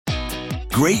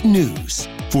Great news!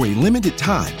 For a limited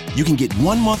time, you can get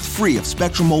 1 month free of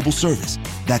Spectrum Mobile service.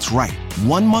 That's right,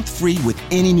 1 month free with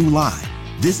any new line.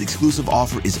 This exclusive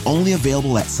offer is only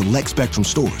available at select Spectrum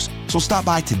stores, so stop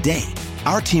by today.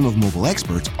 Our team of mobile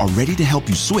experts are ready to help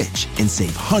you switch and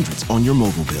save hundreds on your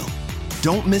mobile bill.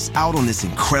 Don't miss out on this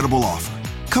incredible offer.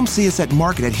 Come see us at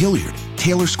Market at Hilliard,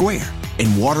 Taylor Square,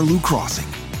 and Waterloo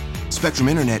Crossing. Spectrum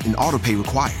Internet and autopay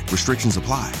required. Restrictions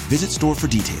apply. Visit store for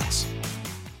details.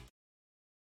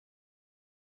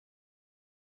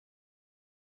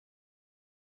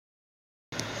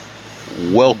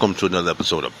 Welcome to another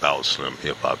episode of Bout Slim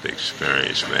Hip Hop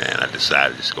Experience, man. I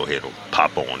decided to just go ahead and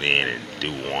pop on in and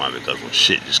do one because when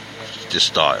shit just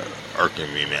started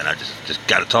irking me, man, I just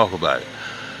got to talk about it,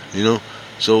 you know?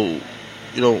 So,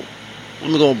 you know,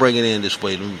 let me go bring it in this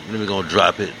way. Let me go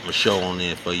drop it, my show on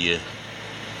in for you.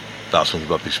 Bout Slim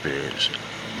Hip Hop Experience.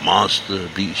 Monster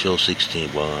Beat Show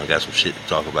 16, boy. I got some shit to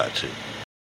talk about, too.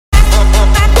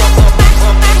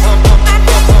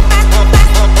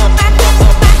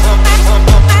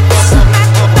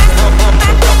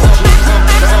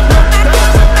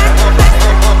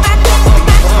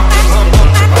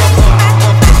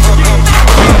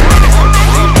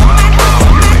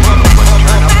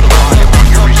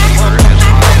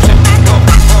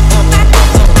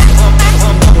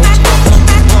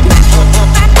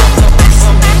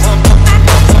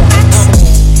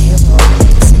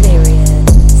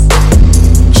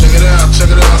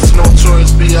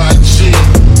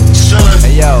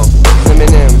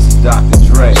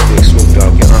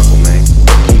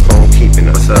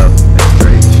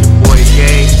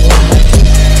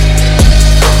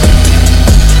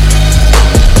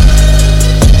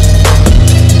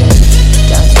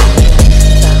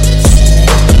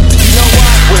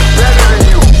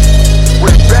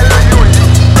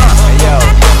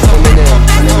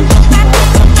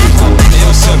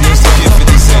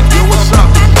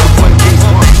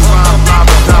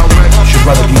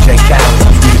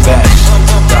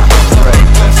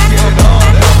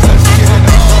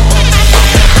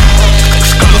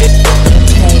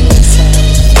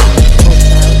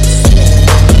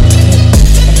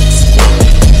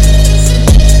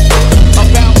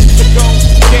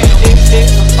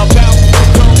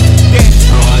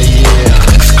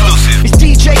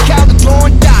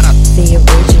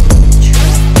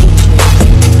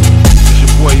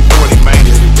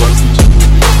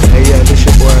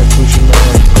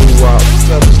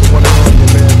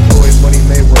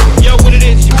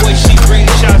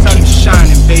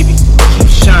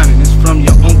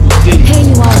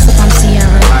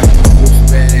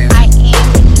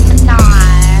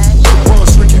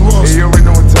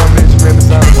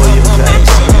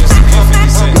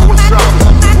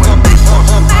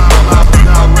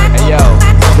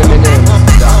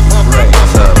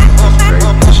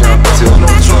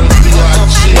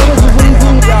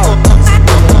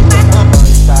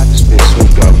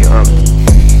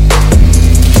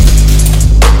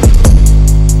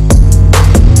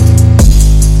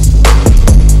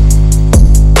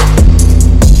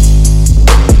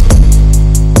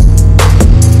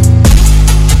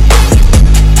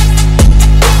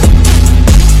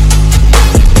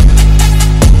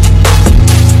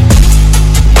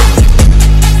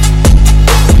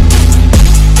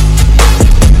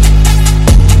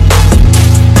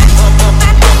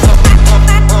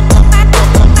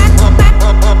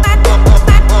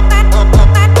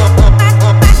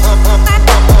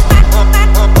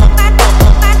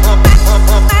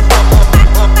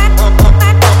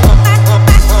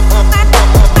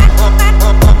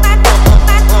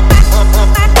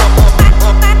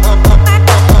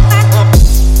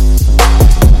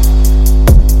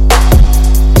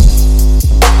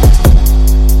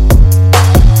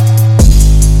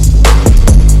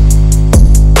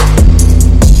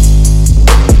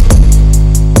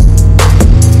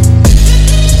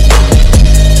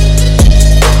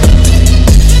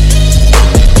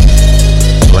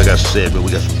 Said, but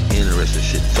we got some interesting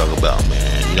shit to talk about,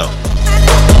 man. You know,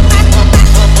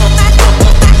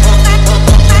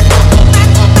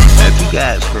 have you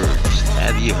guys heard?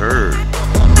 Have you heard?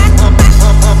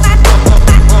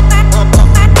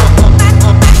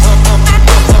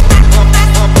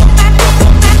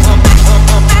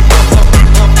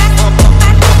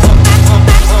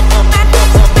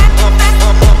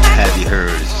 Have you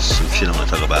heard some shit I'm gonna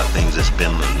talk about? Things that's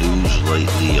been in the news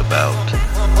lately about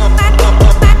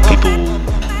people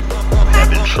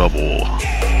having trouble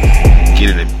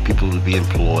getting people to be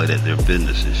employed at their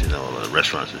businesses, you know,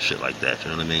 restaurants and shit like that,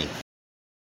 you know what I mean?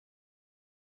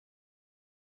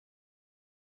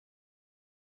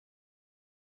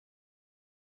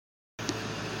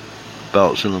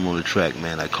 About Slim on the track,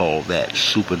 man. I call that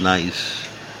Super Nice.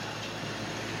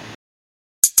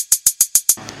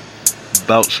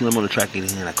 About Slim on the track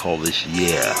again. I call this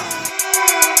Yeah.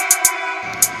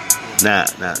 Now,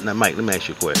 Mike, let me ask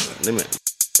you a question.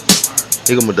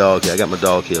 Here go my dog here. I got my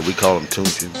dog here. We call him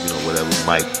Tunchi, whatever.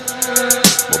 Mike,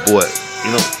 my boy.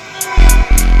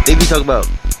 They be talking about,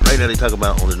 right now they talk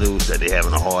about on the news that they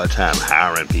having a hard time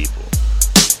hiring people.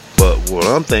 But what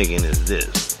I'm thinking is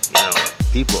this,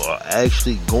 people are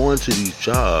actually going to these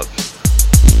jobs,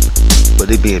 but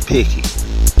they being picky.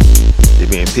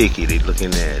 They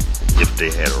looking at if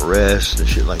they had arrests and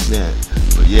shit like that.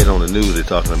 But yet on the news they're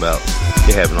talking about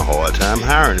they're having a hard time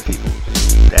hiring people.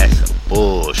 That's some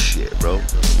bullshit, bro.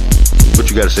 What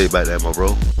you got to say about that, my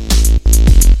bro?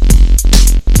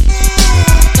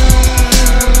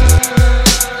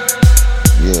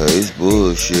 Yeah, it's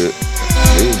bullshit.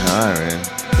 They hiring.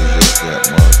 It's just that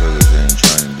motherfuckers ain't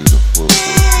trying to do the footwork.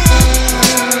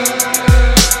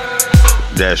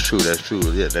 That's true.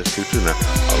 Yeah, that's true too. Now, a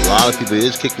lot of people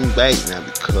is kicking back now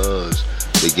because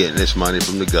they're getting this money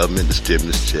from the government, the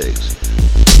stimulus checks.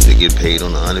 They get paid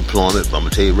on the unemployment. But I'm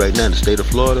gonna tell you right now, in the state of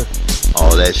Florida,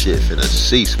 all that shit finna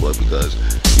cease, boy, because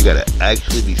you gotta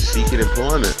actually be seeking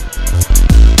employment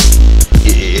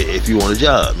if you want a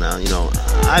job. Now,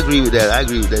 I agree with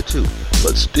that too.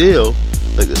 But still,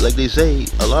 like they say,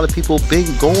 a lot of people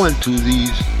been going to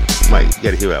these. Mike, you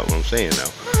gotta hear out what I'm saying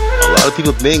now. A lot of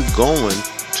people been going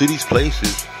to these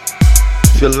places,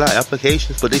 filling out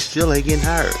applications, but they still ain't getting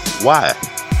hired. Why?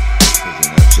 Because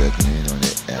they're not checking in on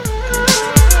that application.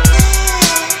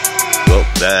 Well,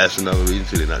 that's another reason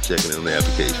too. They're not checking in on the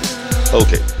application.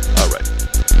 Okay, all right.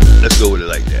 Let's go with it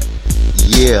like that.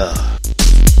 Yeah.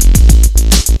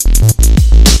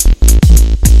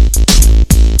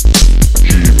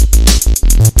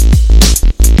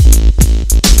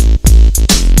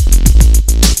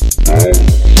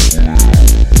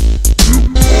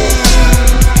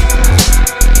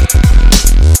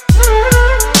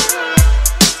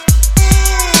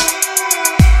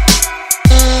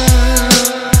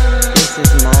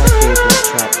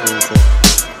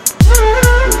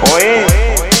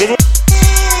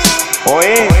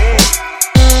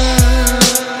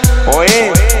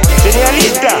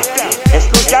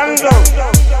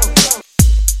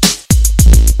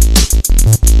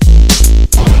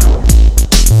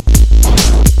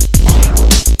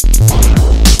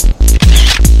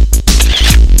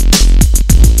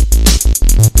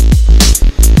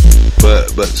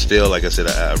 But still, like I said,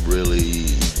 I really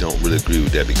don't agree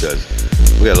with that, because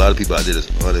we got a lot of people out there that's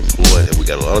unemployed, and we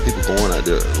got a lot of people going out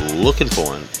there looking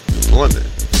for employment,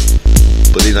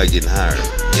 but they're not getting hired.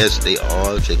 Yes, they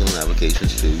are checking on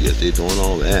applications too. Yes, they're doing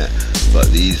all that, but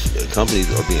these companies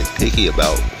are being picky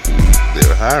about who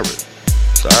they're hiring.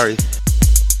 Sorry.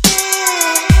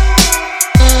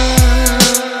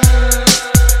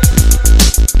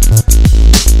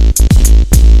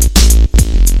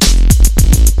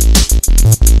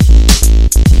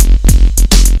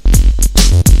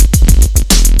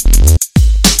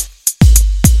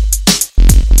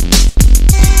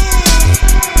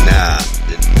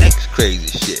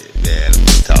 Crazy shit, man. I'm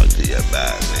gonna talk to you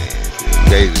about, man.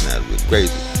 It's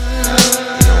crazy.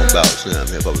 About Slim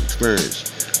Hip Hop Experience,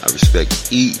 I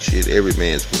respect each and every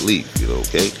man's belief,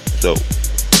 okay? So,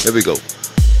 here we go.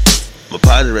 My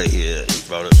partner right here, he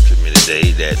brought up to me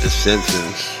today that The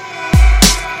Simpsons,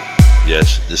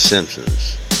 yes, The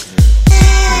Simpsons,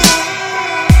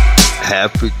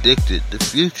 have predicted the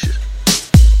future.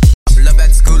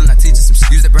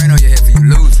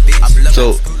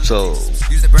 So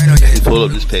he pulled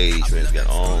up this page, man. It's got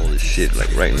all this shit.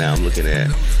 Like right now, I'm looking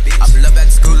at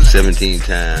 17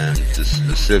 times the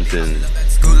Simpsons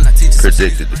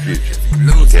predicted the future.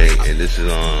 Okay, and this is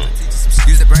on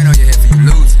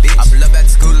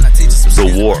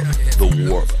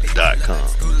thewarp.com.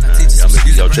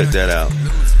 Y'all check that out.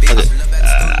 Okay,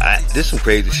 this is some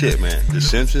crazy shit, man. The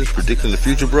Simpsons predicting the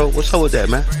future, bro. What's up with that,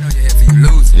 man?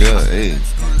 Yeah, hey.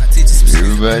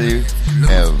 Everybody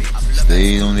have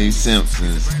stayed on these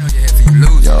Simpsons.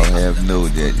 Y'all have know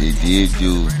that they did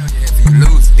do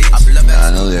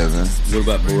 9/11. What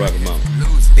about Barack Obama?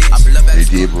 They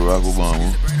did Barack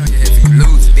Obama.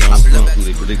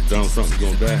 They predict Donald Trump is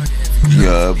gonna die.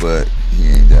 Yeah, but he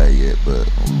ain't died yet. But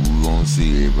we gonna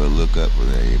see. Everybody look up for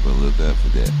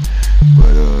that.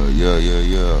 But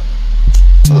yeah.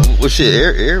 Well, shit.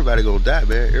 Everybody gonna die,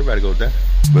 man. Everybody gonna die.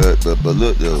 But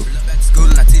look though.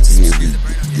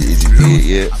 Is he dead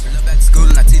yet?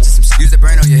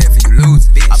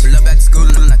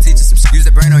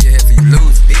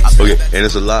 Okay, and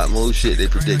it's a lot more shit they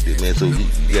predicted, man. So you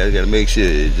guys gotta make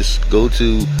sure. Just go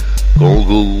to Go on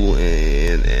Google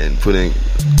and put in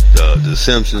the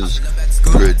Simpsons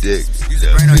predict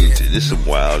the future. This is some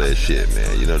wild ass shit,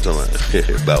 man. You know what I'm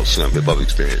talking about? About Slim Hip Hop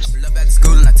Experience.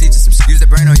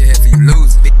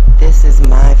 This is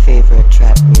my favorite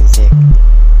trap music.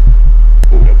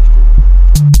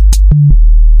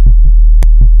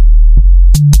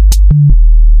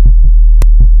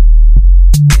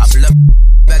 I pull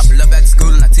up back to school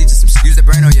and I teach you some use the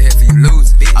brain on your head for you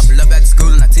lose. I pull up back to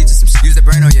school and I teach you some use the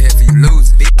brain on your head for you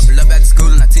lose. I pull up back to school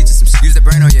and I teach you some use the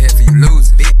brain on your head for you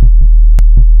lose.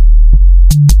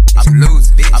 I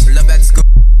lose. I pull up back to school.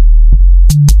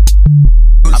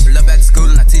 I pull up back to school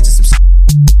and I teach you some.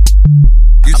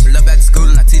 I pull up back to school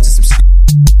and I teach you some.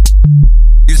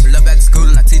 I pull up back to school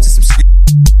and I teach you some.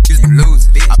 You lose.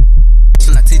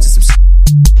 I teach you some.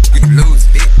 You lose.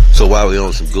 So while we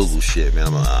on some Google shit,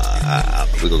 man, we're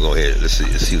gonna go ahead. Let's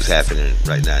see what's happening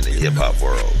right now in the hip hop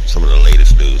world. Some of the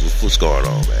latest news. What's going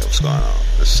on, man? What's going on?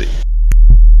 Let's see.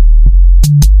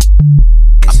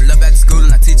 I pull up back to school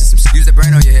and I teach you some. Use the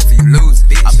brain on your head for you lose.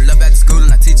 I pull up back to school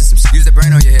and I teach you some. Use the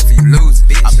brain on your head for you lose.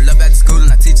 I pull up back to school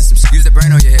and I teach you some. Use the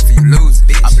brain on your head for you lose.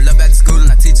 I pull up back to school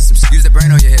and I teach you some. Use the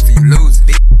brain on your head for you lose.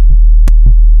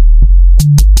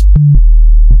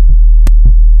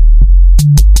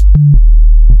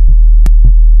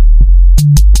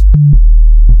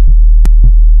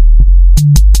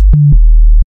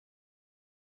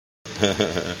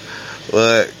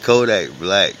 What? Kodak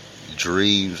Black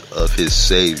dreams of his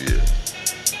savior,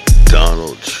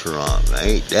 Donald Trump.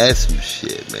 Ain't that some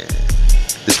shit, man?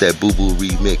 This that Boo Boo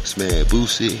remix, man.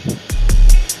 Boosie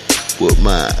with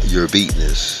Your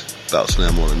Beatness. About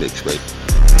Slam on the mix, baby.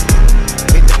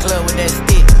 Hit the club with that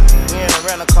stick. We in a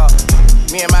rental car.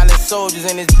 Me and my little soldiers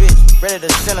in this bitch, ready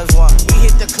to send us one. We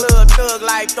hit the club, thug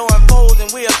like throwing foes, and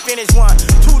we'll finish one.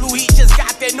 Tulu, he just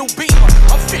got that new beamer.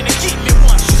 I'm finna get me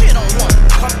one, shit on one.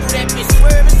 Come through that bitch,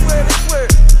 swerving, swerving,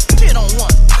 swerve. Shit on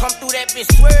one. Come through that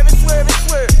bitch, swerving, swerving,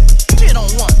 swerve. Shit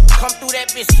on one. Come through that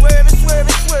bitch, swerving,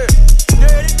 swerving, swerve.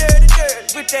 Dirty, dirty,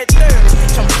 dirty, with that dirty.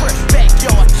 Bitch, I'm fresh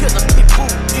backyard killer, pit bull.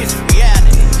 This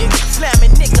reality, nigga.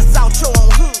 Slamming niggas out your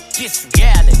own hood. This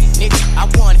reality, nigga. I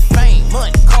wanted fame,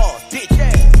 money, cars, bitch.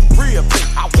 Real bitch.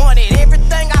 I wanted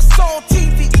everything I saw on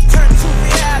TV turned to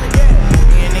reality.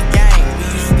 In the game, we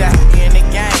used to. In the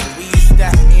game, we used to.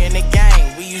 In the game,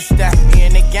 we used to.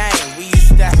 In the game, we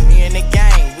used to. In the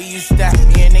game, we used to.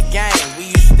 In the game, we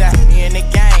used to. In the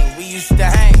game, we used to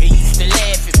hang. They used to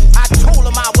laugh at me. I told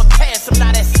them I would pass them.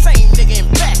 Now that same nigga in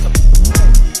back of me.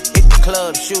 Hit the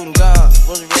club, shooting guns.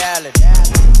 Was reality.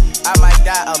 I might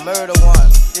die a murder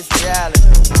once. This reality.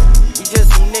 We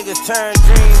just some niggas turn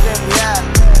dreams into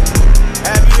reality.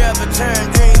 Have you ever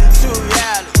turned dreams into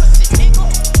reality?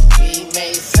 We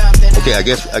made something. Okay, I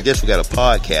guess we got a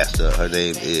podcaster. Her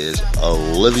name is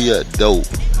Olivia Dope.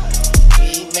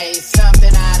 We made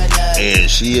something out of nothing. And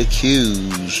she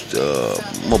accused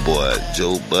my boy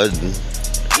Joe Budden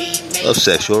of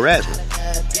sexual harassment.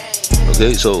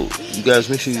 Okay, so you guys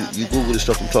make sure you Google the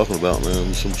stuff I'm talking about,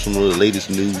 man. Some of the latest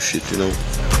news shit, you know.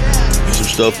 Some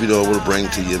stuff, you know, I want to bring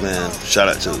to you, man. Shout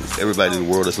out to everybody in the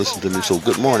world that's listening to me. So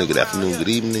good morning, good afternoon, good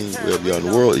evening, wherever you are in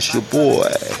the world. It's your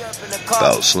boy,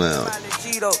 About Slim.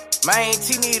 My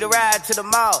auntie need a ride to the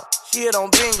mall. She on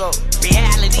bingo.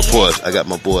 Of course, I got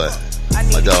my boy,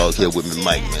 my dog here with me,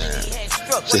 Mike, man.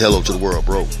 Say hello to the world,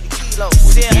 bro.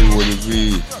 What it do, what it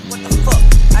read?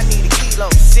 I need a kilo.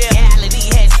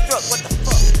 Reality has struck. What the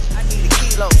fuck? I need a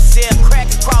kilo. Sell crack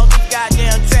across the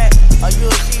goddamn track. Are you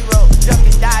a zero?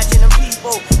 Ducking, dodging them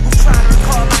people who trying to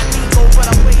recall my ego, but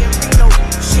I'm way in Reno.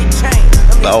 Shit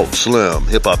changed. About Slim,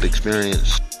 Hip Hop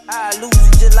Experience. I lose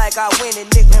it just like I win it,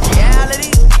 nigga. In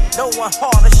reality, no one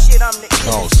harder shit. I'm the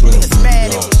niggas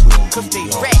mad at me, cause they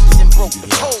rats and broke the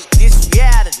code. This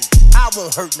reality, I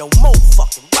won't hurt no more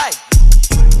fucking right.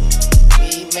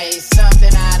 We made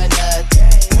something out of nothing.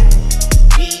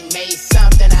 We made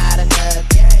something out of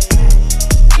nothing.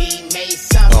 We made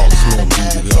something out of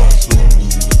nothing.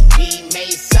 We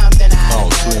made something out of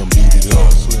nothing.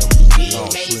 We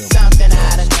made something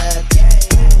out of nothing.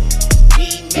 We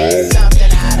made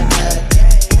something out of nothing.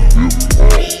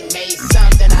 We made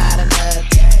something out of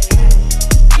nothing.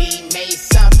 We made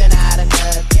something out of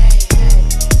nothing.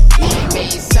 We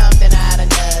made something out of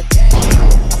nothing.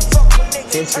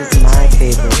 This is my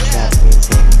favorite trap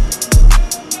music.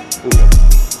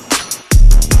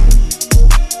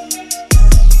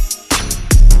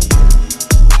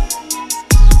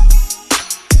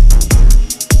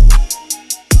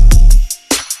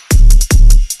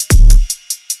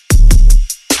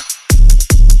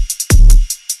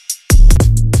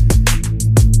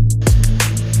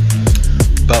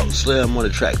 Slim on the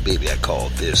track, baby. I call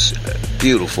this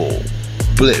Beautiful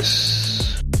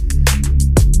Bliss.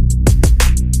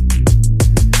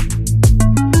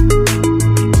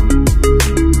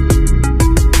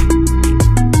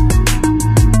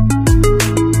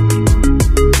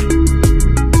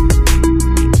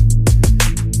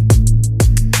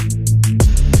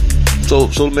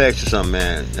 So let me ask you something,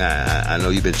 man. I know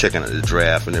you've been checking out the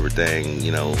draft and everything,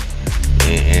 you know,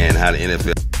 and how the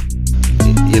NFL,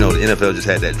 you know, the NFL just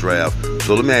had that draft.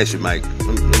 So let me ask you, Mike,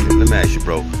 let me ask you,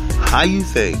 bro, how you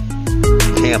think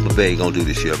Tampa Bay gonna do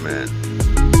this year, man?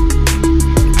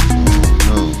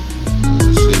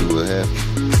 Let's see what happens.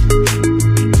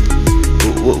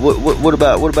 What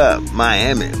about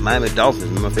Miami? Miami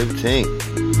Dolphins, my favorite team.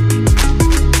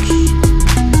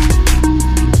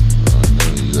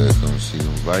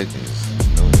 Vikings.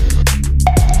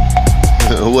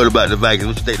 What about the Vikings?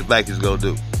 What you think the Vikings gonna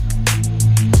do?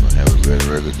 Gonna have a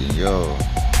better record than y'all.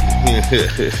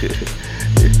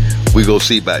 We gonna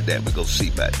see about that. We gonna see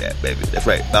about that, baby. That's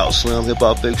right. About Slim Hip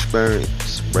Hop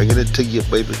Experience, bringing it to you,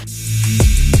 baby.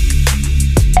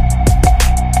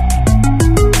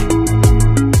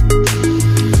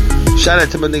 Shout out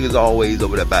to my niggas always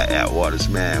over there by Atwaters,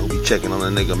 man. Who be checking on a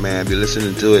nigga, man. Be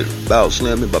listening to it. About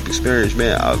Slim Hip Hop Experience,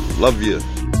 man. I love you.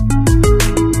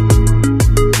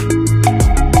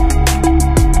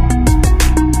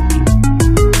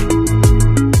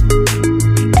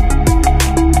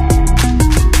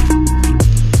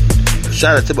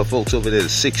 Shout out to my folks over there at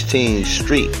 16th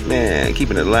Street, man.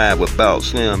 Keeping it live with About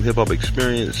Slim Hip Hop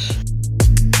Experience.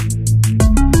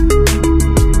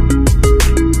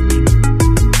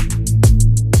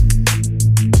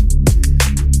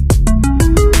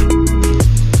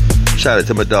 Shout out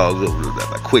to my dogs over there,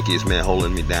 my quickies, man,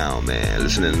 holding me down, man.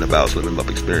 Listening to About Slim Hip Hop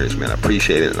Experience, man. I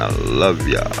appreciate it and I love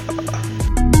y'all.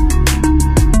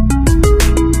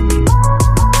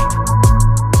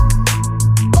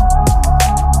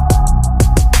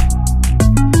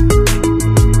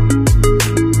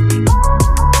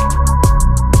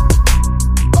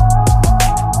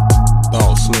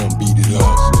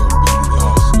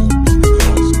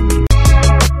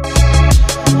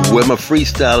 Where my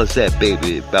freestyle is at,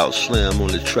 baby. About Slim on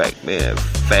the track, man.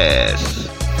 Fast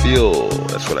fuel,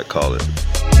 that's what I call it.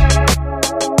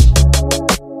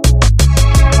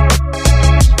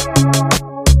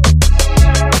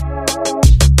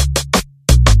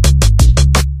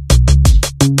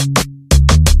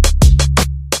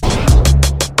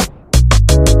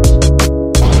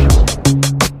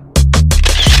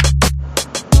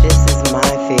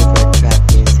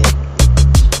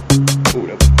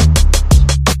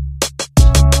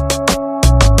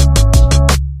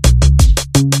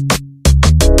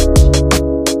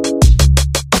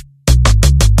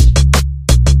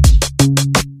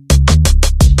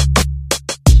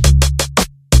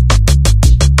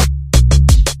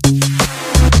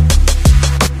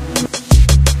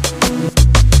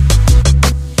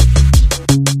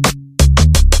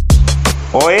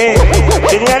 Oye,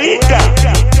 señorita,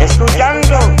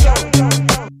 escuchando.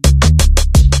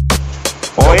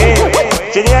 Oye,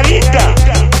 señorita,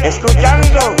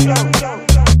 escuchando.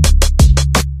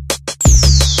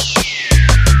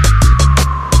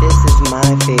 This is my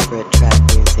favorite trap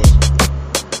music.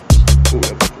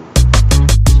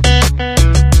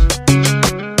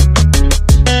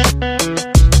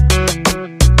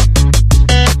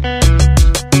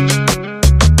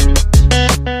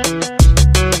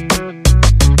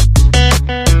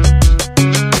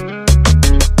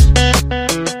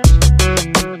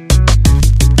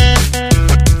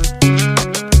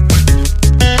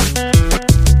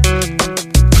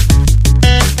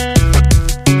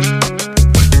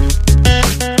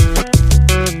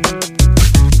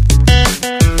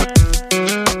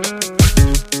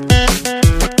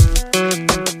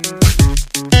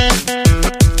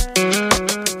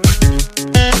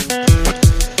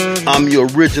 I'm your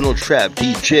original trap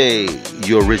DJ,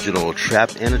 your original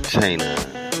trap entertainer.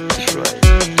 That's right.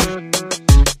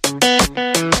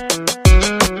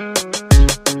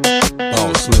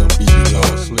 Oh, Slim beat it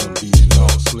all, Slim beat it all,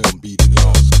 Slim beat it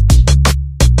all.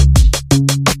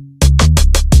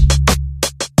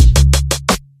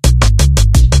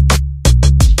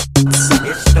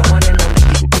 It's the one and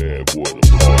only bad boy.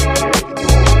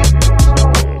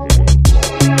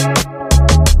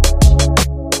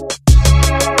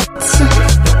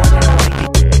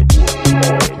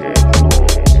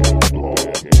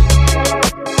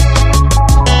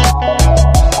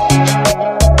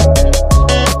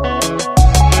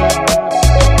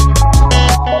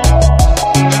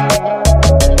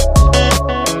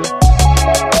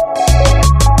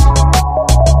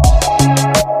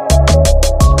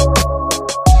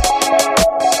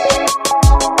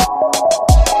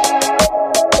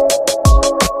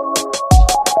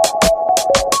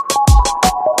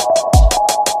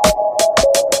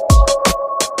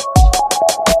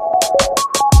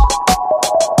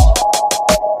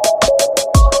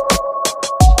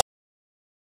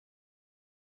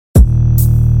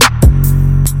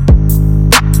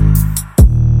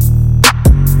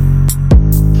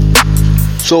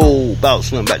 So, Bout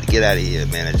Slim, about to get out of here,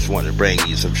 man. I just wanted to bring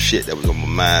you some shit that was on my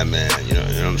mind, man. You know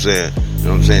what I'm saying? You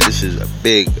know what I'm saying? This is a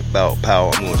big Bout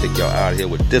Power. I'm gonna take y'all out of here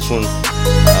with this one.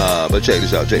 But check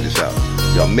this out.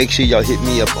 Y'all make sure y'all hit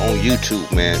me up on YouTube,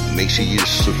 man. Make sure you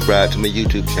subscribe to my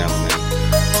YouTube channel,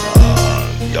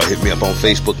 man. Y'all hit me up on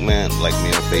Facebook, man. Like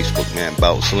me on Facebook, man.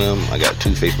 Bout Slim. I got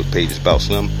 2 Facebook pages, Bout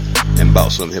Slim and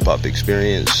Bout Slim Hip Hop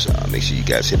Experience. Make sure you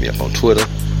guys hit me up on Twitter.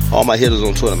 All my hitters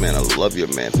on Twitter, man. I love you,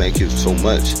 man. Thank you so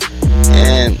much.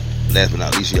 And last but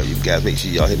not least, you guys make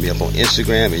sure y'all hit me up on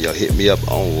Instagram and y'all hit me up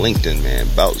on LinkedIn, man.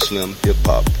 Bout Slim Hip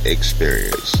Hop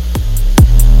Experience.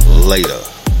 Later.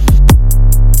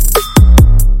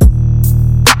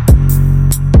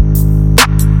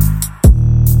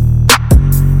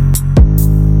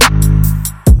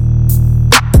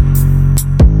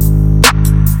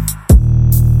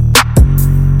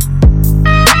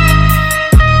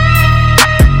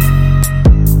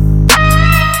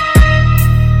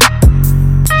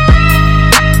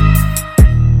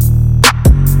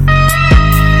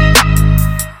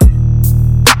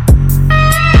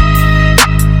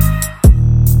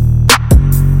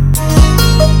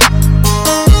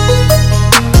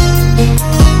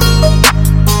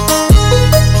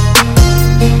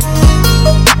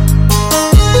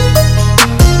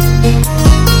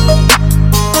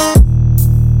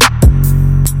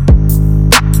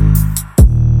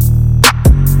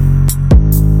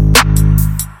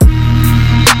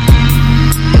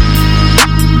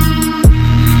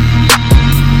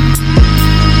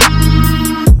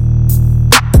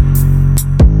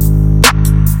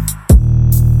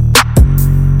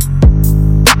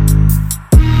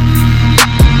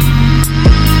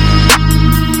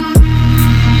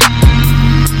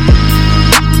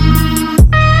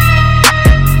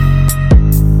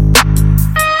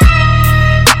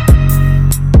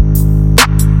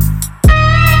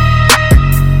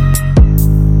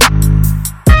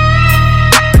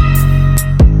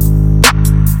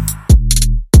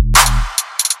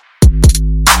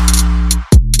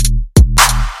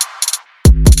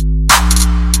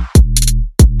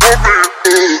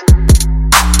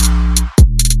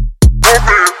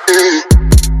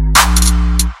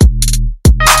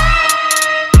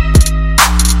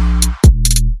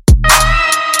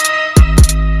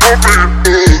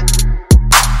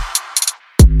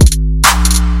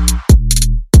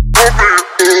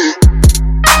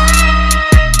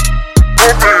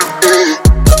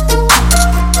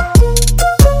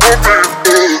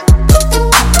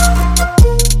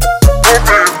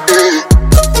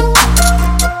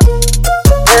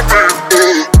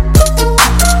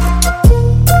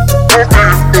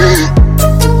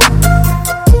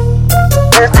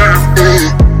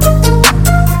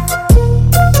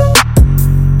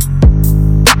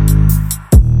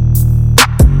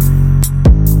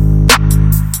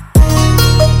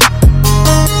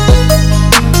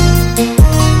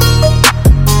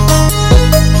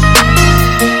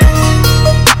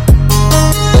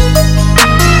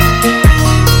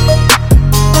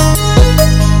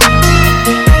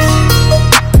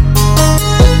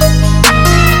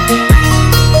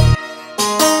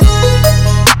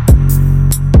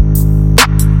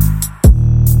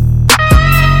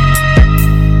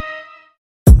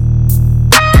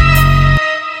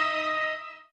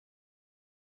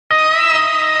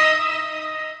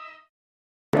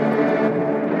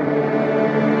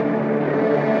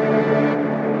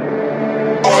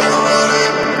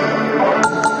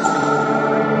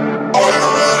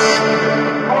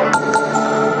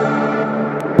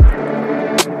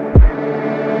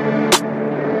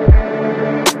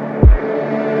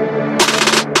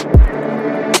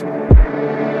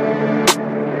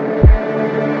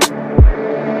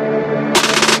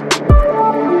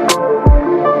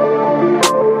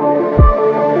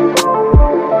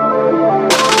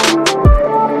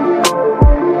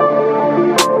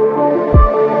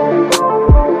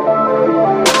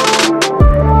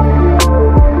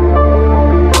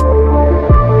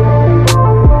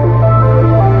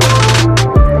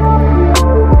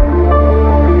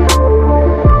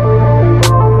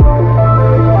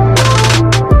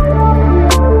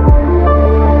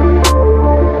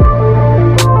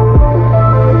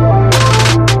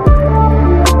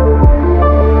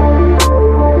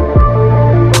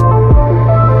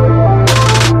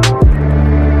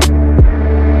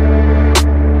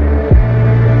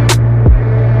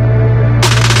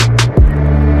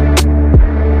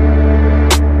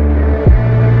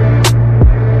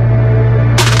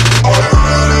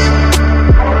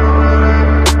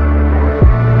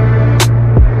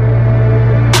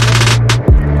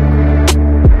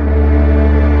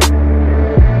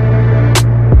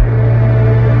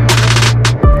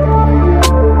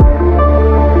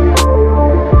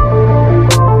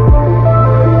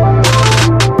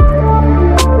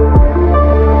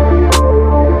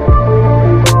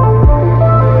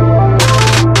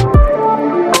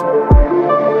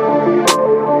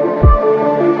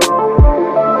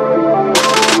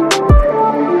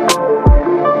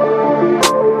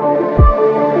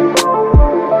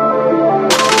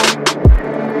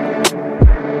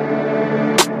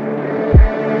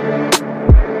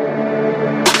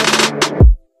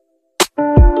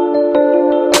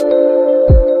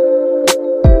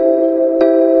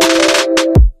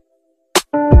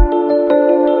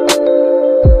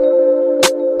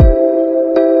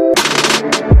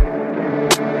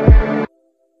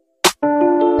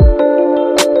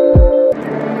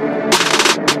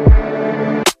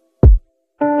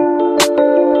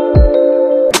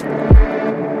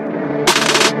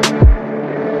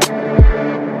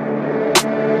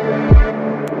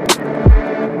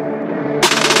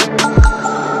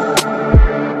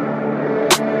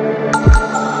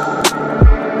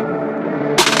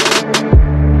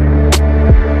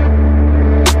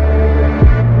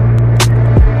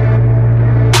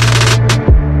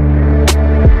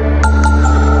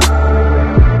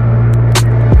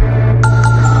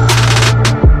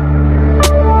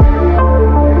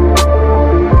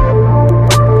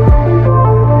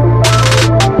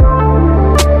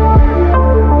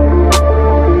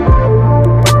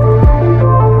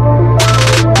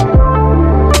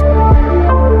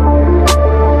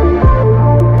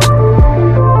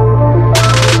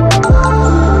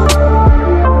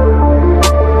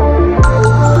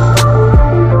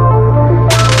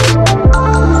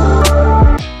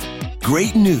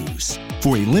 great news.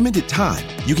 For a limited time,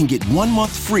 you can get 1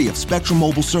 month free of Spectrum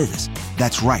Mobile service.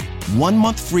 That's right, 1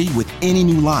 month free with any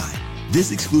new line.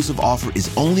 This exclusive offer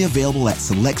is only available at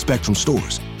select Spectrum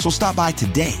stores, so stop by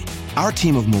today. Our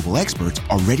team of mobile experts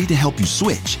are ready to help you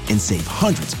switch and save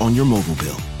hundreds on your mobile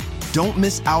bill. Don't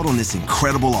miss out on this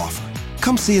incredible offer.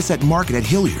 Come see us at Market at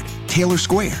Hilliard, Taylor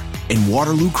Square, and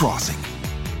Waterloo Crossing.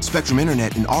 Spectrum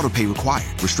Internet and autopay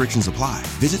required. Restrictions apply.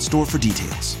 Visit store for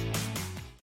details.